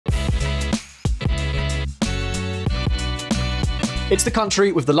It's the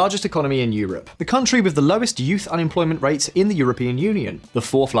country with the largest economy in Europe, the country with the lowest youth unemployment rates in the European Union, the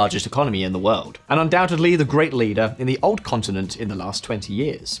fourth largest economy in the world, and undoubtedly the great leader in the old continent in the last 20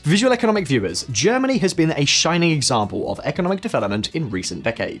 years. For Visualeconomik viewers, Germany has been a shining example of economic development in recent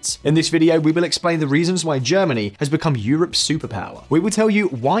decades. In this video, we will explain the reasons why Germany has become Europe's superpower. We will tell you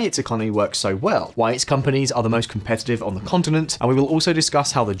why its economy works so well, why its companies are the most competitive on the continent, and we will also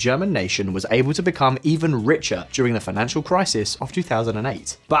discuss how the German nation was able to become even richer during the financial crisis of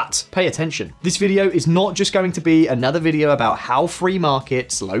 2008. But pay attention, this video is not just going to be another video about how free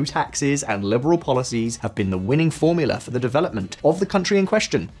markets, low taxes, and liberal policies have been the winning formula for the development of the country in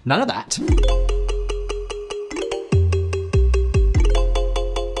question. None of that.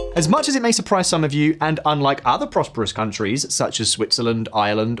 As much as it may surprise some of you, and unlike other prosperous countries such as Switzerland,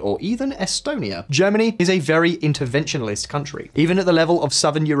 Ireland, or even Estonia, Germany is a very interventionist country, even at the level of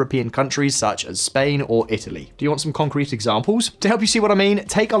southern European countries such as Spain or Italy. Do you want some concrete examples? To help you see what I mean,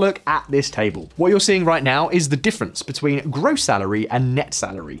 take a look at this table. What you're seeing right now is the difference between gross salary and net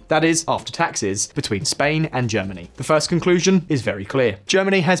salary, that is, after taxes, between Spain and Germany. The first conclusion is very clear.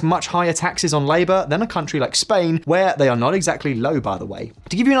 Germany has much higher taxes on labour than a country like Spain, where they are not exactly low, by the way.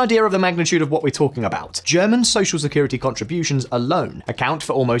 To give you an idea of the magnitude of what we're talking about, German social security contributions alone account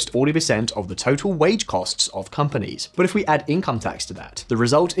for almost 40% of the total wage costs of companies. But if we add income tax to that, the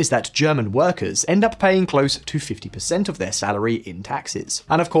result is that German workers end up paying close to 50% of their salary in taxes.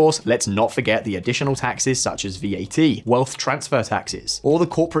 And of course, let's not forget the additional taxes such as VAT, wealth transfer taxes, or the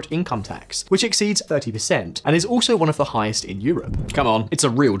corporate income tax, which exceeds 30% and is also one of the highest in Europe. Come on, it's a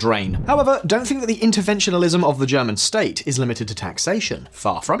real drain. However, don't think that the interventionism of the German state is limited to taxation.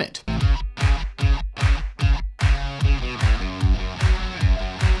 Far from it.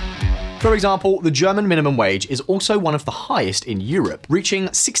 For example, the German minimum wage is also one of the highest in Europe, reaching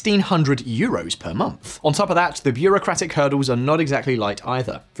 1,600 euros per month. On top of that, the bureaucratic hurdles are not exactly light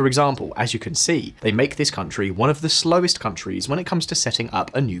either. For example, as you can see, they make this country one of the slowest countries when it comes to setting up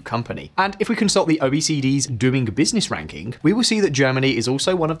a new company. And if we consult the OECD's Doing Business ranking, we will see that Germany is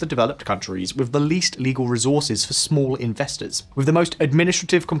also one of the developed countries with the least legal resources for small investors, with the most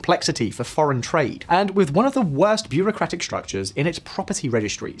administrative complexity for foreign trade, and with one of the worst bureaucratic structures in its property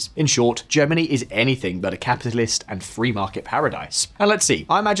registries. In short, Germany is anything but a capitalist and free market paradise. And let's see,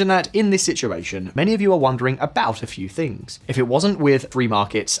 I imagine that in this situation, many of you are wondering about a few things. If it wasn't with free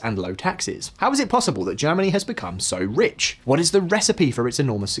markets and low taxes, how is it possible that Germany has become so rich? What is the recipe for its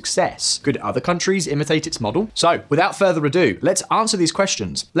enormous success? Could other countries imitate its model? So, without further ado, let's answer these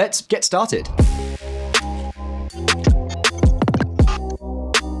questions. Let's get started.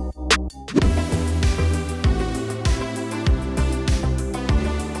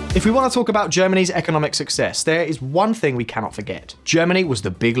 If we want to talk about Germany's economic success, there is one thing we cannot forget. Germany was the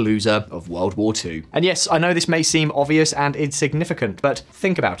big loser of World War II. And yes, I know this may seem obvious and insignificant, but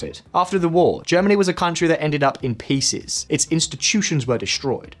think about it. After the war, Germany was a country that ended up in pieces. Its institutions were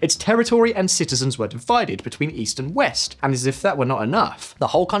destroyed. Its territory and citizens were divided between East and West. And as if that were not enough, the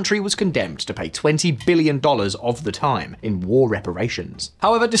whole country was condemned to pay $20 billion of the time in war reparations.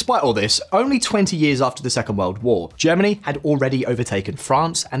 However, despite all this, only 20 years after the Second World War, Germany had already overtaken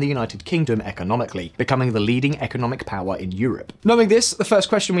France and the United Kingdom economically, becoming the leading economic power in Europe. Knowing this, the first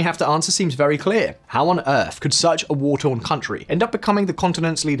question we have to answer seems very clear. How on earth could such a war-torn country end up becoming the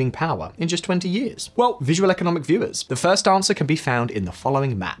continent's leading power in just 20 years? Well, Visualeconomik viewers, the first answer can be found in the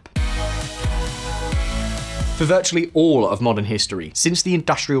following map. For virtually all of modern history, since the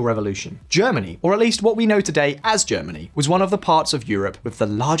Industrial Revolution, Germany, or at least what we know today as Germany, was one of the parts of Europe with the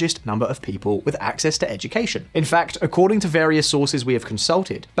largest number of people with access to education. In fact, according to various sources we have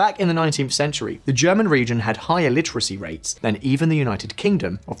consulted, back in the 19th century, the German region had higher literacy rates than even the United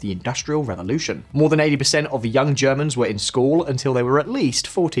Kingdom of the Industrial Revolution. More than 80% of the young Germans were in school until they were at least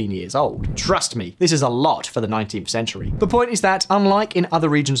 14 years old. Trust me, this is a lot for the 19th century. The point is that, unlike in other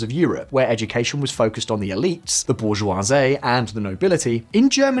regions of Europe, where education was focused on the elites, the bourgeoisie, and the nobility, in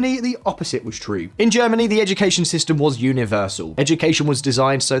Germany the opposite was true. In Germany, the education system was universal. Education was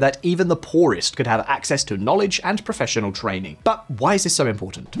designed so that even the poorest could have access to knowledge and professional training. But why is this so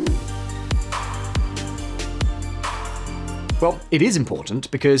important? Well, it is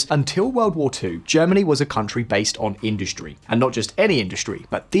important because until World War II, Germany was a country based on industry. And not just any industry,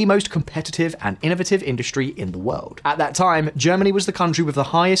 but the most competitive and innovative industry in the world. At that time, Germany was the country with the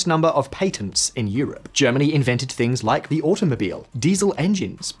highest number of patents in Europe. Germany invented things like the automobile, diesel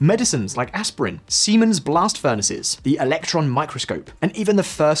engines, medicines like aspirin, Siemens blast furnaces, the electron microscope, and even the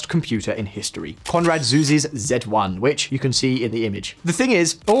first computer in history, Konrad Zuse's Z1, which you can see in the image. The thing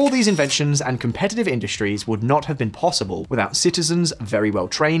is, all these inventions and competitive industries would not have been possible without about citizens very well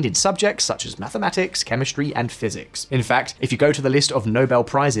trained in subjects such as mathematics, chemistry, and physics. In fact, if you go to the list of Nobel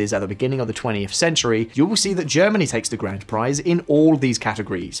Prizes at the beginning of the 20th century, you will see that Germany takes the grand prize in all these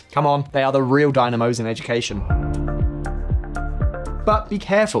categories. Come on, they are the real dynamos in education. But be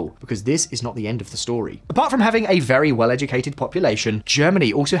careful, because this is not the end of the story. Apart from having a very well-educated population,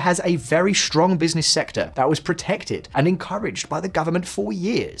 Germany also has a very strong business sector that was protected and encouraged by the government for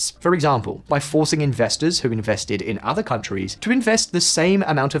years. For example, by forcing investors who invested in other countries to invest the same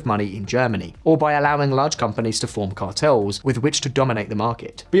amount of money in Germany, or by allowing large companies to form cartels with which to dominate the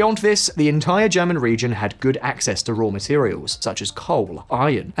market. Beyond this, the entire German region had good access to raw materials, such as coal,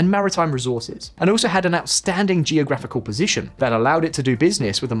 iron, and maritime resources, and also had an outstanding geographical position that allowed it to do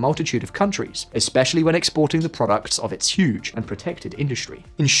business with a multitude of countries, especially when exporting the products of its huge and protected industry.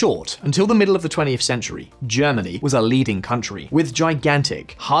 In short, until the middle of the 20th century, Germany was a leading country with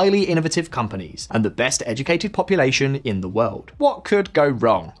gigantic, highly innovative companies and the best educated population in the world. What could go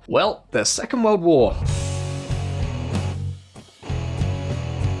wrong? Well, the Second World War.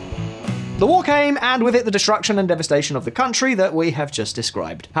 The war came, and with it the destruction and devastation of the country that we have just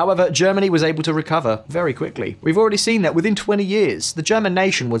described. However, Germany was able to recover very quickly. We've already seen that within 20 years, the German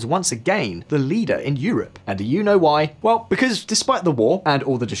nation was once again the leader in Europe. And do you know why? Well, because despite the war and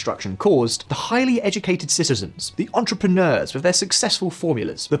all the destruction caused, the highly educated citizens, the entrepreneurs with their successful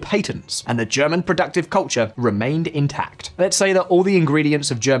formulas, the patents, and the German productive culture remained intact. Let's say that all the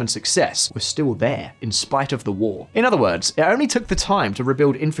ingredients of German success were still there in spite of the war. In other words, it only took the time to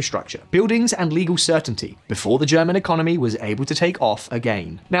rebuild infrastructure, buildings and legal certainty before the German economy was able to take off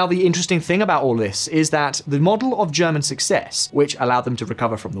again. Now, the interesting thing about all this is that the model of German success, which allowed them to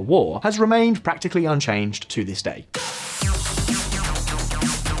recover from the war, has remained practically unchanged to this day.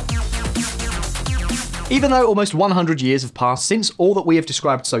 Even though almost 100 years have passed since all that we have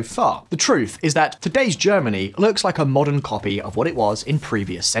described so far, the truth is that today's Germany looks like a modern copy of what it was in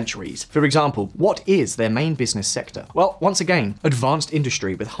previous centuries. For example, what is their main business sector? Well, once again, advanced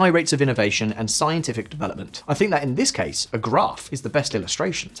industry with high rates of innovation and scientific development. I think that in this case, a graph is the best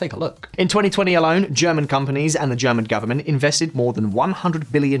illustration. Take a look. In 2020 alone, German companies and the German government invested more than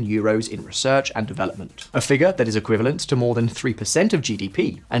 100 billion euros in research and development, a figure that is equivalent to more than 3% of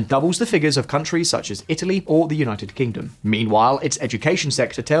GDP, and doubles the figures of countries such as Italy or the United Kingdom. Meanwhile, its education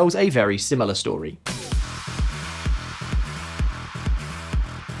sector tells a very similar story.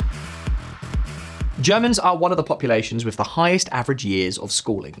 Germans are one of the populations with the highest average years of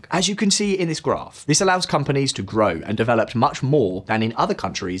schooling. As you can see in this graph, this allows companies to grow and develop much more than in other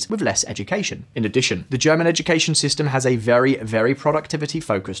countries with less education. In addition, the German education system has a very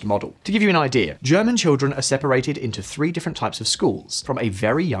productivity-focused model. To give you an idea, German children are separated into 3 different types of schools from a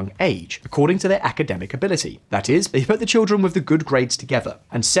very young age, according to their academic ability. That is, they put the children with the good grades together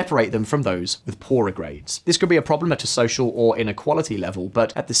and separate them from those with poorer grades. This could be a problem at a social or inequality level,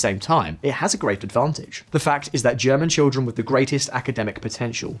 but at the same time, it has a great advantage. The fact is that German children with the greatest academic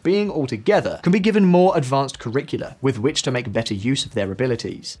potential, being all together, can be given more advanced curricula with which to make better use of their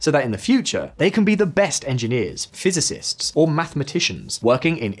abilities, so that in the future, they can be the best engineers, physicists, or mathematicians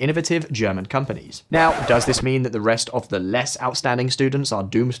working in innovative German companies. Now, does this mean that the rest of the less outstanding students are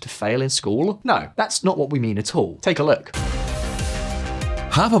doomed to fail in school? No, that's not what we mean at all. Take a look.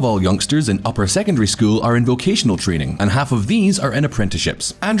 Half of all youngsters in upper secondary school are in vocational training, and half of these are in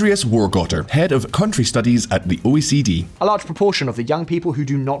apprenticeships. Andreas Wargotter, head of country studies at the OECD. A large proportion of the young people who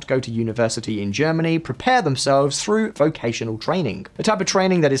do not go to university in Germany prepare themselves through vocational training, a type of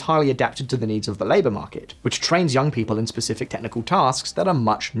training that is highly adapted to the needs of the labour market, which trains young people in specific technical tasks that are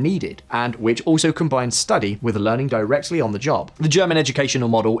much needed, and which also combines study with learning directly on the job. The German educational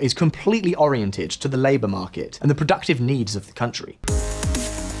model is completely oriented to the labour market and the productive needs of the country.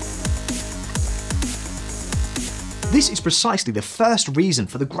 This is precisely the first reason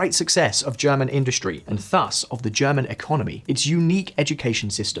for the great success of German industry, and thus of the German economy, its unique education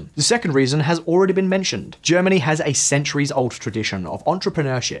system. The second reason has already been mentioned. Germany has a centuries-old tradition of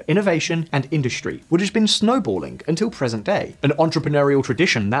entrepreneurship, innovation, and industry, which has been snowballing until present day. An entrepreneurial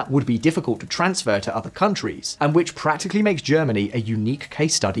tradition that would be difficult to transfer to other countries, and which practically makes Germany a unique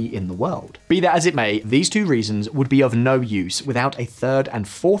case study in the world. Be that as it may, these 2 reasons would be of no use without a third and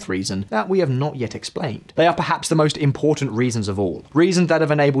fourth reason that we have not yet explained. They are perhaps the most important reasons of all. Reasons that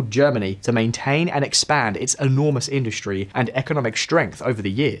have enabled Germany to maintain and expand its enormous industry and economic strength over the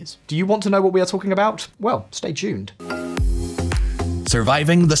years. Do you want to know what we are talking about? Well, stay tuned.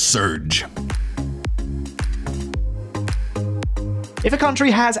 Surviving the surge. If a country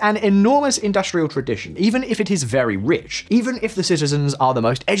has an enormous industrial tradition, even if it is very rich, even if the citizens are the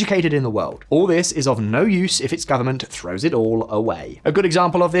most educated in the world, all this is of no use if its government throws it all away. A good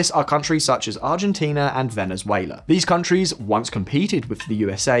example of this are countries such as Argentina and Venezuela. These countries once competed with the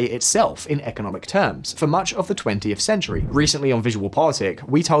USA itself in economic terms for much of the 20th century. Recently on Visualeconomik,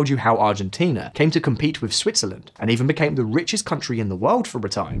 we told you how Argentina came to compete with Switzerland and even became the richest country in the world for a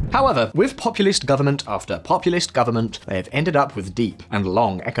time. However, with populist government after populist government, they have ended up with deep and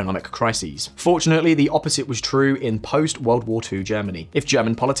long economic crises. Fortunately, the opposite was true in post-World War II Germany. If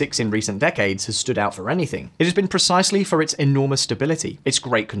German politics in recent decades has stood out for anything, it has been precisely for its enormous stability, its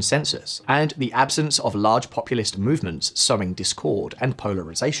great consensus, and the absence of large populist movements sowing discord and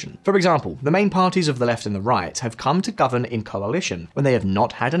polarization. For example, the main parties of the left and the right have come to govern in coalition when they have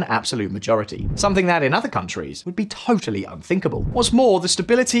not had an absolute majority, something that in other countries would be totally unthinkable. What's more, the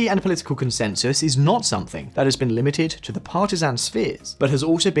stability and political consensus is not something that has been limited to the partisan spheres, but has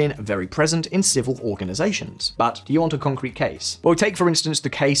also been very present in civil organizations. But do you want a concrete case? Well, take for instance the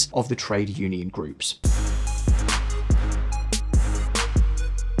case of the trade union groups.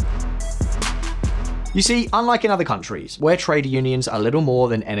 You see, unlike in other countries, where trade unions are little more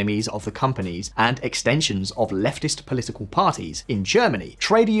than enemies of the companies and extensions of leftist political parties, in Germany,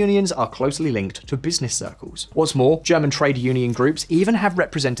 trade unions are closely linked to business circles. What's more, German trade union groups even have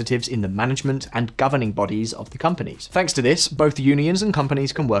representatives in the management and governing bodies of the companies. Thanks to this, both unions and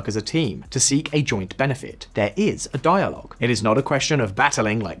companies can work as a team to seek a joint benefit. There is a dialogue. It is not a question of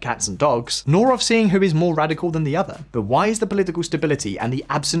battling like cats and dogs, nor of seeing who is more radical than the other. But why is the political stability and the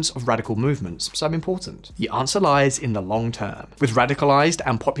absence of radical movements so important? The answer lies in the long term. With radicalized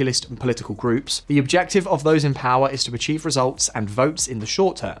and populist political groups, the objective of those in power is to achieve results and votes in the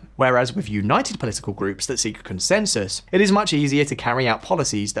short term, whereas with united political groups that seek consensus, it is much easier to carry out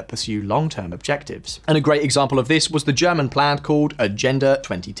policies that pursue long-term objectives. And a great example of this was the German plan called Agenda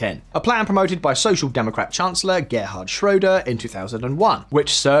 2010, a plan promoted by Social Democrat Chancellor Gerhard Schröder in 2001,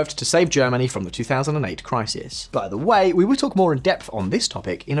 which served to save Germany from the 2008 crisis. By the way, we will talk more in depth on this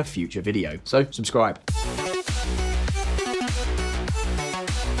topic in a future video, so subscribe.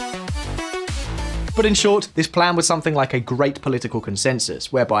 But in short, this plan was something like a great political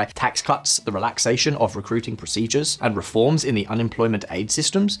consensus, whereby tax cuts, the relaxation of recruiting procedures, and reforms in the unemployment aid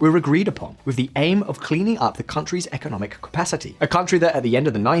systems were agreed upon, with the aim of cleaning up the country's economic capacity. A country that at the end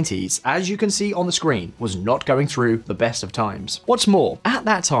of the 90s, as you can see on the screen, was not going through the best of times. What's more, at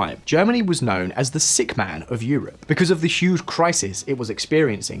that time, Germany was known as the sick man of Europe, because of the huge crisis it was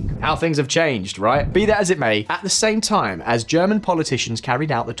experiencing. How things have changed, right? Be that as it may, at the same time as German politicians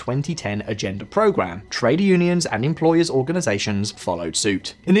carried out the 2010 Agenda program, trade unions and employers' organizations followed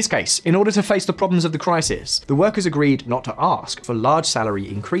suit. In this case, in order to face the problems of the crisis, the workers agreed not to ask for large salary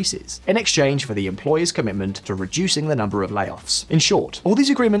increases, in exchange for the employers' commitment to reducing the number of layoffs. In short, all these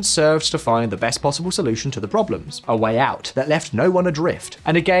agreements served to find the best possible solution to the problems, a way out that left no one adrift.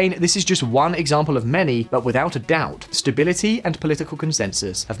 And again, this is just one example of many, but without a doubt, stability and political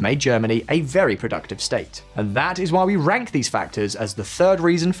consensus have made Germany a very productive state. And that is why we rank these factors as the third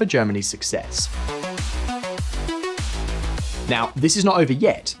reason for Germany's success. Now, this is not over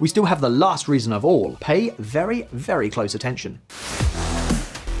yet. We still have the last reason of all. Pay very, very close attention.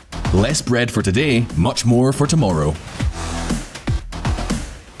 Less bread for today, much more for tomorrow.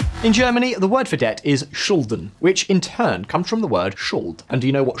 In Germany, the word for debt is Schulden, which in turn comes from the word Schuld. And do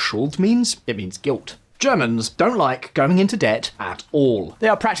you know what Schuld means? It means guilt. Germans don't like going into debt at all. They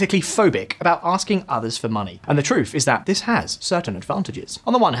are practically phobic about asking others for money. And the truth is that this has certain advantages.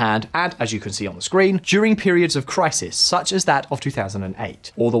 On the one hand, and as you can see on the screen, during periods of crisis such as that of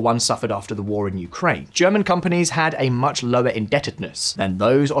 2008, or the one suffered after the war in Ukraine, German companies had a much lower indebtedness than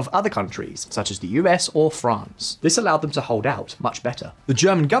those of other countries, such as the US or France. This allowed them to hold out much better. The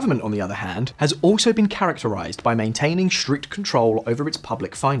German government, on the other hand, has also been characterized by maintaining strict control over its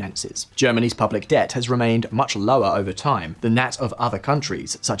public finances. Germany's public debt has remained much lower over time than that of other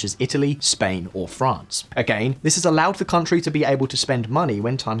countries such as Italy, Spain, or France. Again, this has allowed the country to be able to spend money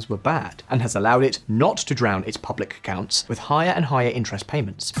when times were bad, and has allowed it not to drown its public accounts with higher and higher interest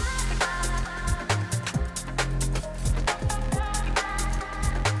payments.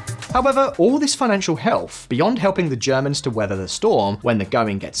 However, all this financial health, beyond helping the Germans to weather the storm when the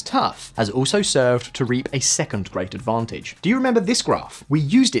going gets tough, has also served to reap a second great advantage. Do you remember this graph? We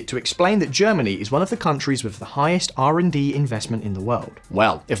used it to explain that Germany is one of the countries with the highest R&D investment in the world.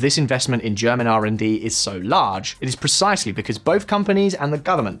 Well, if this investment in German R&D is so large, it is precisely because both companies and the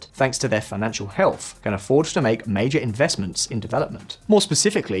government, thanks to their financial health, can afford to make major investments in development. More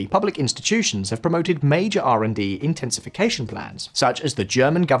specifically, public institutions have promoted major R&D intensification plans, such as the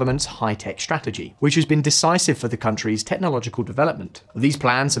German government's government's high-tech strategy, which has been decisive for the country's technological development. These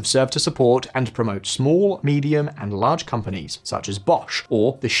plans have served to support and promote small, medium, and large companies such as Bosch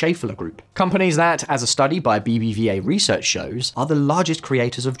or the Schaeffler Group. Companies that, as a study by BBVA Research shows, are the largest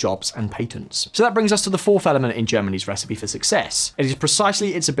creators of jobs and patents. So that brings us to the fourth element in Germany's recipe for success. It is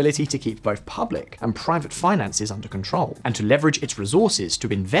precisely its ability to keep both public and private finances under control, and to leverage its resources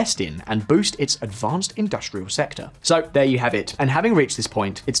to invest in and boost its advanced industrial sector. So there you have it, and having reached this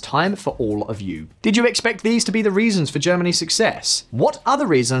point, it's time for all of you. Did you expect these to be the reasons for Germany's success? What other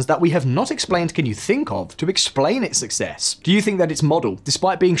reasons that we have not explained can you think of to explain its success? Do you think that its model,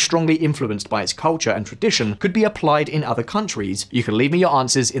 despite being strongly influenced by its culture and tradition, could be applied in other countries? You can leave me your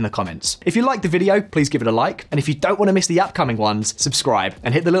answers in the comments. If you liked the video, please give it a like, and if you don't want to miss the upcoming ones, subscribe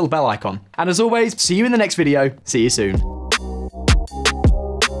and hit the little bell icon. And as always, see you in the next video. See you soon.